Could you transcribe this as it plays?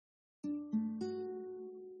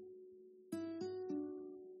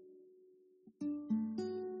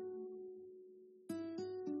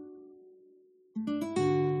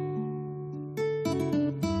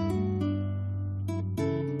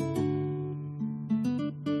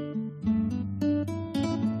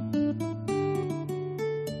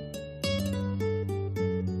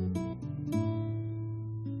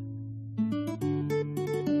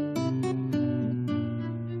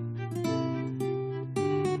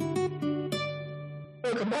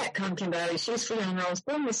Welcome back. I'm Kimberly Shears for Young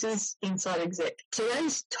Osborne. This is Inside Exec.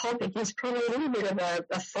 Today's topic is probably a little bit of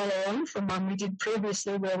a follow-on from one we did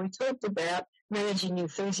previously, where we talked about managing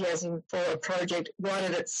enthusiasm for a project right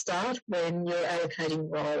at its start when you're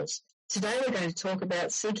allocating roles. Today we're going to talk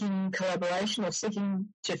about seeking collaboration or seeking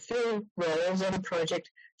to fill roles on a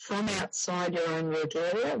project from outside your own work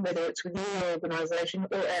area, whether it's within your organisation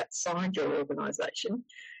or outside your organisation.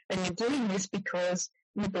 And you're doing this because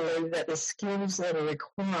you believe that the skills that are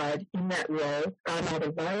required in that role are not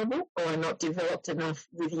available or are not developed enough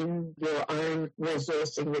within your own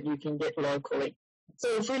resourcing that you can get locally. So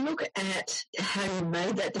if we look at how you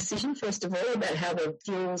made that decision, first of all, about how the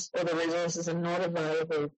skills or the resources are not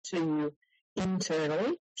available to you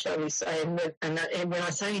internally, shall we say, and when I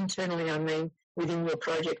say internally, I mean within your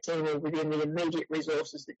project team or within the immediate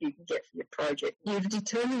resources that you can get for your project. You've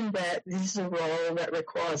determined that this is a role that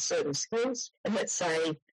requires certain skills, and let's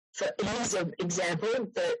say, for ease of example,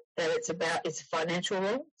 that it's a financial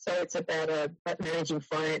role, so it's about managing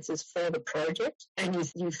finances for the project, and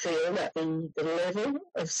you feel that the level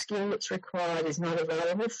of skill that's required is not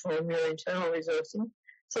available from your internal resourcing,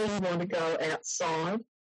 so you want to go outside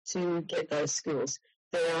to get those skills.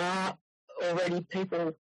 There are already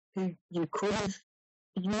people who you could have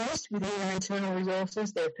used within your internal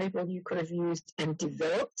resources. There are people you could have used and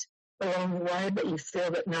developed along the way, but you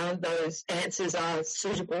feel that none of those answers are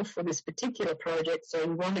suitable for this particular project, so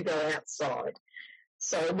you want to go outside.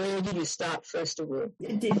 So where do you start first of all?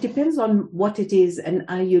 It depends on what it is, and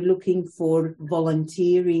are you looking for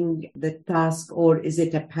volunteering the task or is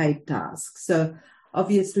it a paid task? So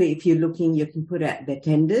obviously if you're looking, you can put out the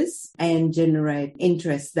tenders and generate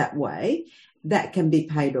interest that way. That can be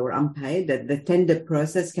paid or unpaid. The tender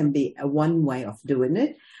process can be one way of doing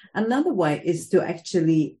it. Another way is to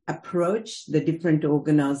actually approach the different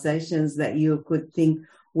organizations that you could think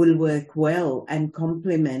will work well and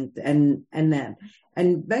complement and that.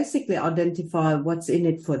 And basically identify what's in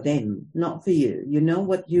it for them, not for you. You know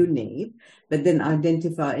what you need, but then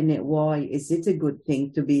identify in it why is it a good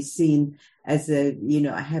thing to be seen as a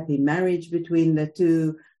happy marriage between the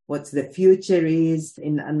two. What's the future is.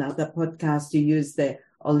 In another podcast, you use the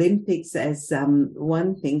Olympics as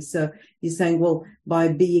one thing. So you're saying, well, by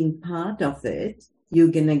being part of it,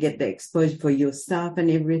 you're going to get the exposure for your staff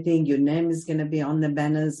and everything. Your name is going to be on the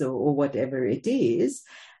banners or whatever it is.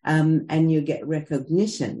 And you get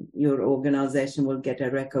recognition. Your organization will get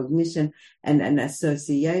a recognition and an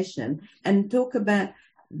association. And talk about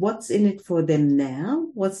what's in it for them now,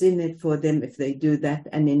 what's in it for them if they do that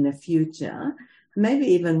and in the future. Maybe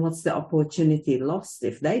even what's the opportunity lost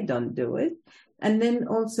if they don't do it. And then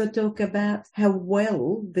also talk about how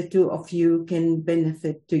well the two of you can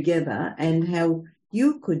benefit together and how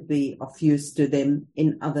you could be of use to them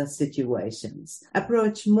in other situations.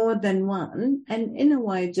 Approach more than one and in a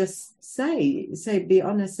way just say, be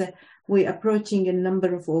honest, that we're approaching a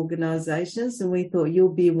number of organizations and we thought you'll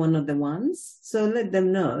be one of the ones. So let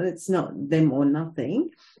them know it's not them or nothing.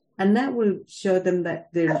 And that will show them that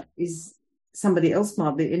there is somebody else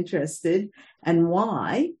might be interested and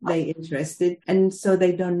why they're interested, and so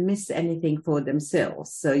they don't miss anything for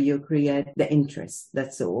themselves. So you create the interest,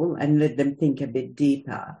 that's all, and let them think a bit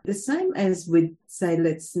deeper. The same as with, say,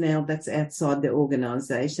 that's outside the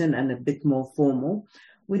organization and a bit more formal.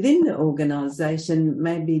 Within the organization,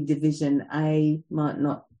 maybe Division A might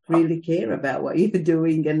not really care about what you're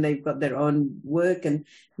doing and they've got their own work and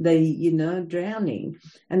they, drowning.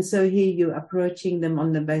 And so here you're approaching them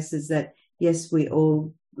on the basis that, yes, we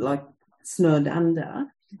all snowed under.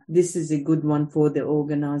 This is a good one for the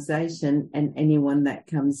organization, and anyone that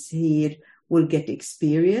comes here will get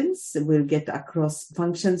experience, will get across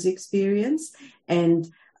functions experience, and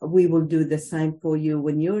we will do the same for you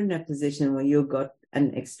when you're in a position where you've got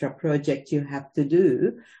an extra project you have to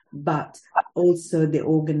do. But also the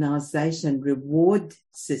organization reward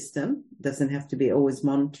system doesn't have to be always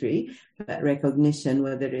monetary, but recognition,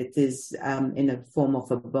 whether it is in a form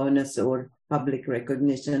of a bonus or public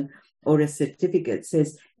recognition or a certificate,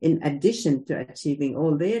 says in addition to achieving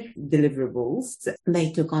all their deliverables,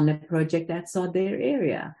 they took on a project outside their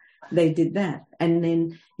area. They did that. And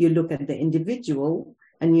then you look at the individual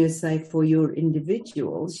and you say for your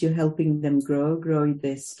individuals, you're helping them grow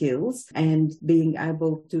their skills and being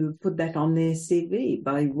able to put that on their CV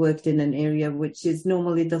by worked in an area which is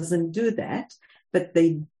normally doesn't do that, but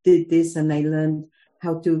they did this and they learned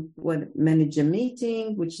how to manage a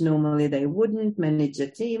meeting, which normally they wouldn't, manage a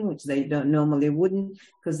team, which they don't normally wouldn't,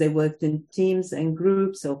 because they worked in teams and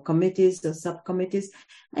groups or committees or subcommittees,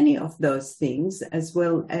 any of those things, as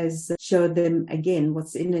well as show them again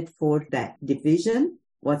what's in it for that division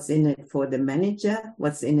what's in it for the manager,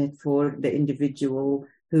 what's in it for the individual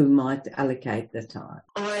who might allocate the time.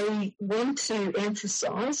 I want to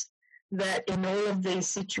emphasise that in all of these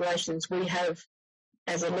situations we have,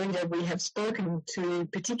 as a leader, we have spoken to,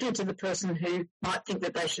 particularly to the person who might think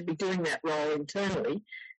that they should be doing that role internally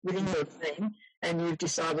within your team, and you've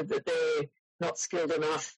decided that they're not skilled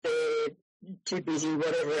enough, they're too busy,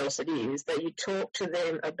 whatever else it is, that you talk to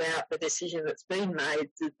them about the decision that's been made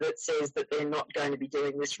that says that they're not going to be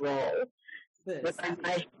doing this role, that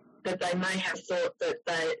they may have thought that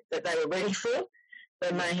they were ready for.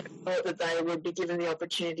 They may have thought that they would be given the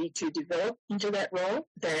opportunity to develop into that role,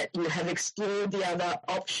 that you have explored the other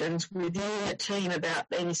options within the team about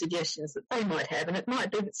any suggestions that they might have. And it might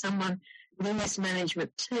be that someone within this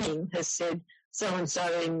management team has said,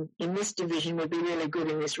 so-and-so in this division would be really good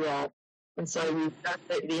in this role. And so you've done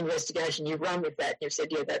the investigation, you've run with that, and you've said,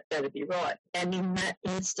 yeah, that would be right. And in that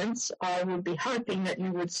instance, I would be hoping that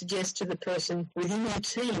you would suggest to the person within your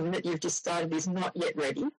team that you've decided is not yet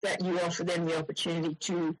ready, that you offer them the opportunity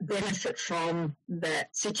to benefit from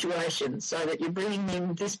that situation, so that you're bringing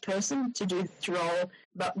in this person to do this role,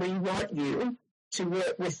 but we want you to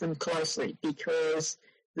work with them closely, because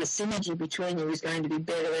the synergy between you is going to be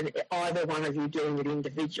better than either one of you doing it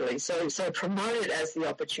individually. So promote it as the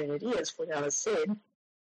opportunity, as Fliana said,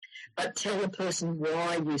 but tell the person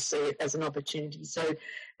why you see it as an opportunity. So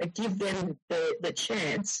give them the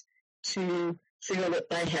chance to feel that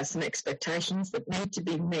they have some expectations that need to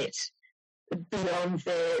be met beyond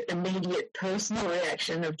their immediate personal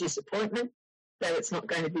reaction of disappointment, that it's not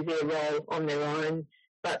going to be their role on their own,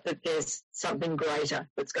 but that there's something greater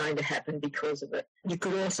that's going to happen because of it. You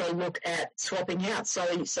could also look at swapping out. So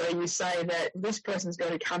you say that this person's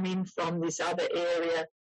going to come in from this other area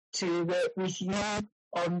to work with you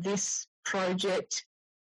on this project,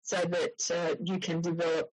 so that you can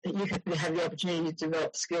have the opportunity to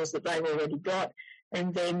develop skills that they've already got.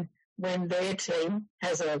 And then when their team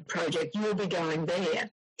has a project, you'll be going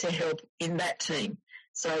there to help in that team,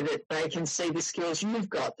 so that they can see the skills you've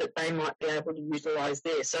got that they might be able to utilise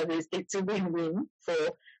there. So it's a win-win for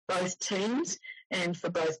both teams and for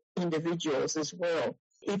both individuals as well.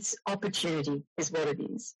 It's opportunity is what it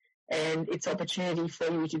is. And it's opportunity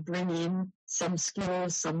for you to bring in some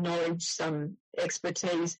skills, some knowledge, some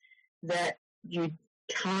expertise that you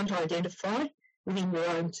can't identify within your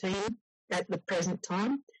own team at the present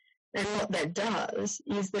time. And what that does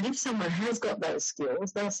is that if someone has got those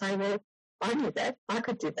skills, they'll say, well, I knew that. I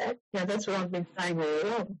could do that. That's what I've been saying all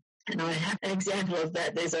along. And I have an example of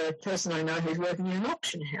that. There's a person I know who's working in an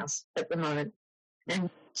auction house at the moment, and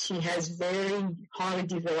she has very highly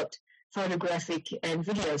developed photographic and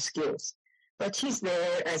video skills. But she's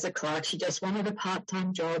there as a clerk. She just wanted a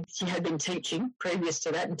part-time job. She had been teaching previous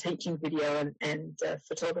to that and teaching video and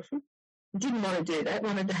photography. Didn't want to do that,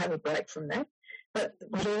 wanted to have a break from that. But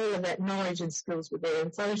all of that knowledge and skills were there.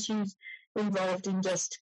 And so she's involved in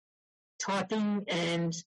just typing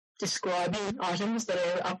and describing items that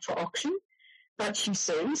are up for auction, but she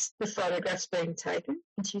sees the photographs being taken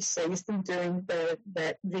and she sees them doing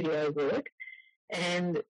that video work,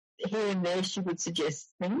 and here and there she would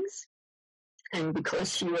suggest things, and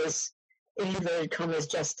because she was, in inverted commas,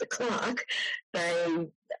 just a clerk,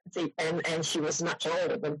 and she was much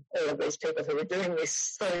older than all of these people who were doing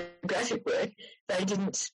this photographic work, they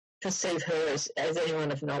didn't perceive her as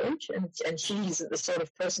anyone of knowledge, and she's the sort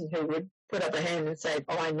of person who would put up a hand and say,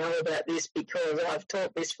 I know about this because I've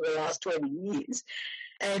taught this for the last 20 years.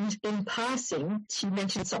 And in passing, she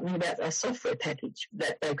mentioned something about a software package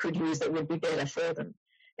that they could use that would be better for them.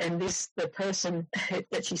 And the person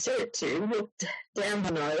that she said it to looked down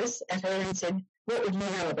the nose at her and said, what would you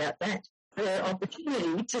know about that? Her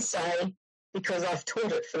opportunity to say, because I've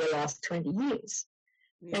taught it for the last 20 years.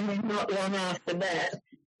 Yeah. And then not long after that,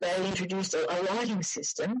 they introduced a lighting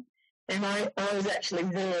system, and I was actually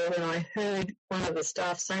there when I heard one of the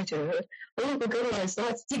staff say to her, oh, we've got all those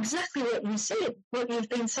lights. It's exactly what you said, what you've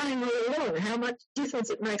been saying all along, how much difference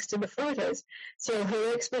it makes to the photos. So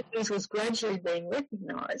her expertise was gradually being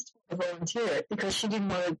recognised to volunteer it, because she didn't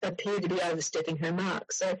want to appear to be overstepping her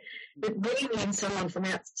mark. So bringing in someone from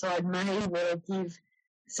outside may well give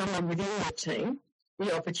someone within the team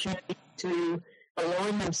the opportunity to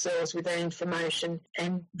align themselves with that information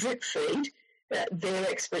and drip feed their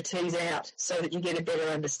expertise out, so that you get a better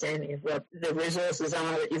understanding of what the resources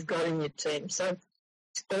are that you've got in your team. So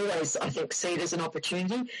always, I think, see it as an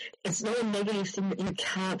opportunity. It's not a negative thing that you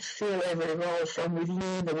can't fill every role from within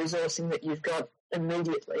the resourcing that you've got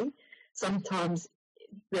immediately. Sometimes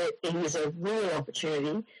it is a real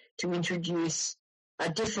opportunity to introduce a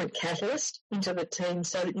different catalyst into the team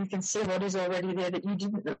so that you can see what is already there that you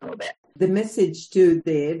didn't know about. The message too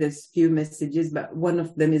there's few messages, but one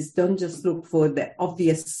of them is don't just look for the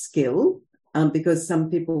obvious skill, because some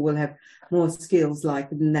people will have more skills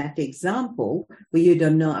like in that example where you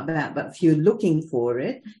don't know about, but if you're looking for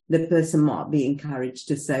it, the person might be encouraged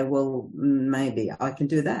to say, well, maybe I can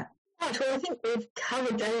do that. Right, well, I think we've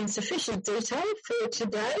covered that in sufficient detail for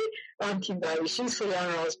today. I'm Kim Bailey, she's for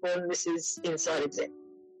Yana Osborne, this is Inside Exec.